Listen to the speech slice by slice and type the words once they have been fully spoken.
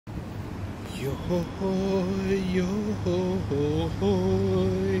Yo ho ho, yo ho ho,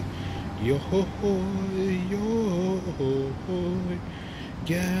 yo ho ho, yo ho ho.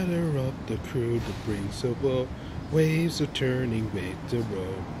 Gather up the crew to bring so well. Waves are turning, waves are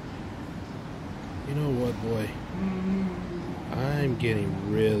roll. You know what, boy? I'm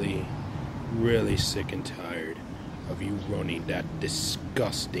getting really sick and tired of you running that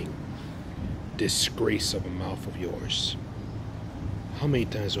disgusting disgrace of a mouth of yours. How many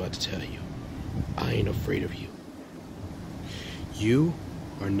times do I have to tell you? I ain't afraid of you. You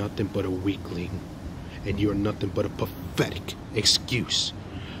are nothing but a weakling, and you're nothing but a pathetic excuse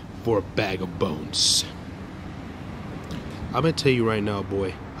for a bag of bones. I'm gonna tell you right now,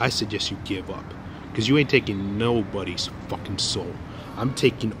 boy, I suggest you give up, because you ain't taking nobody's fucking soul. I'm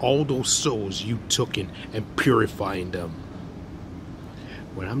taking all those souls you took in and purifying them.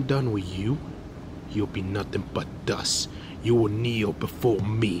 When I'm done with you, you'll be nothing but dust. You will kneel before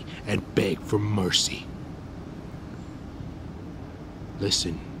me and beg for mercy.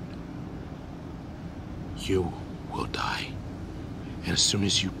 Listen, you will die. And as soon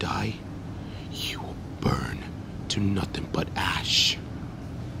as you die, you will burn to nothing but ash.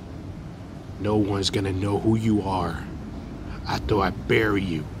 No one's gonna know who you are after I bury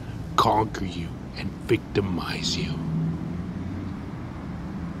you, conquer you, and victimize you.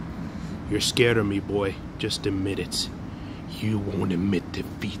 You're scared of me, boy. Just admit it. You won't admit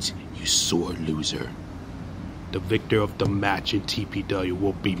defeat, you sore loser. The victor of the match in TPW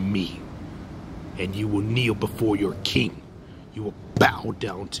will be me. And you will kneel before your king. You will bow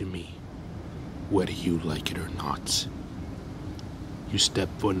down to me, whether you like it or not. You step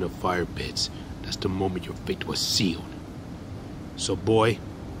foot in the fire pits, that's the moment your fate was sealed. So boy,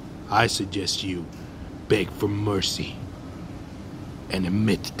 I suggest you beg for mercy and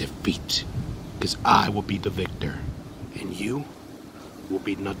admit defeat, because I will be the victor. And you will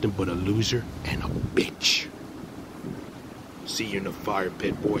be nothing but a loser and a bitch. See you in the fire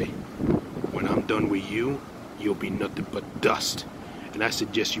pit, boy. When I'm done with you, you'll be nothing but dust. And I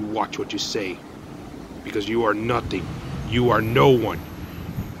suggest you watch what you say, because you are nothing. You are no one.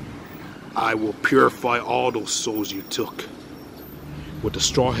 I will purify all those souls you took. With the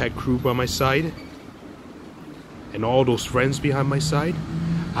Straw Hat crew by my side, and all those friends behind my side,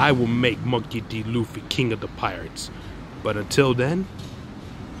 I will make Monkey D. Luffy king of the pirates. But until then,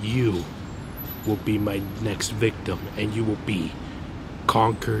 you will be my next victim, and you will be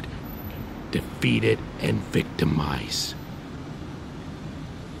conquered, defeated, and victimized.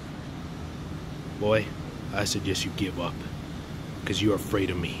 Boy, I suggest you give up, because you're afraid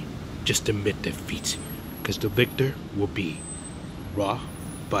of me. Just admit defeat, because the victor will be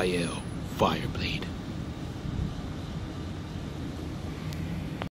Raphael Fireblade.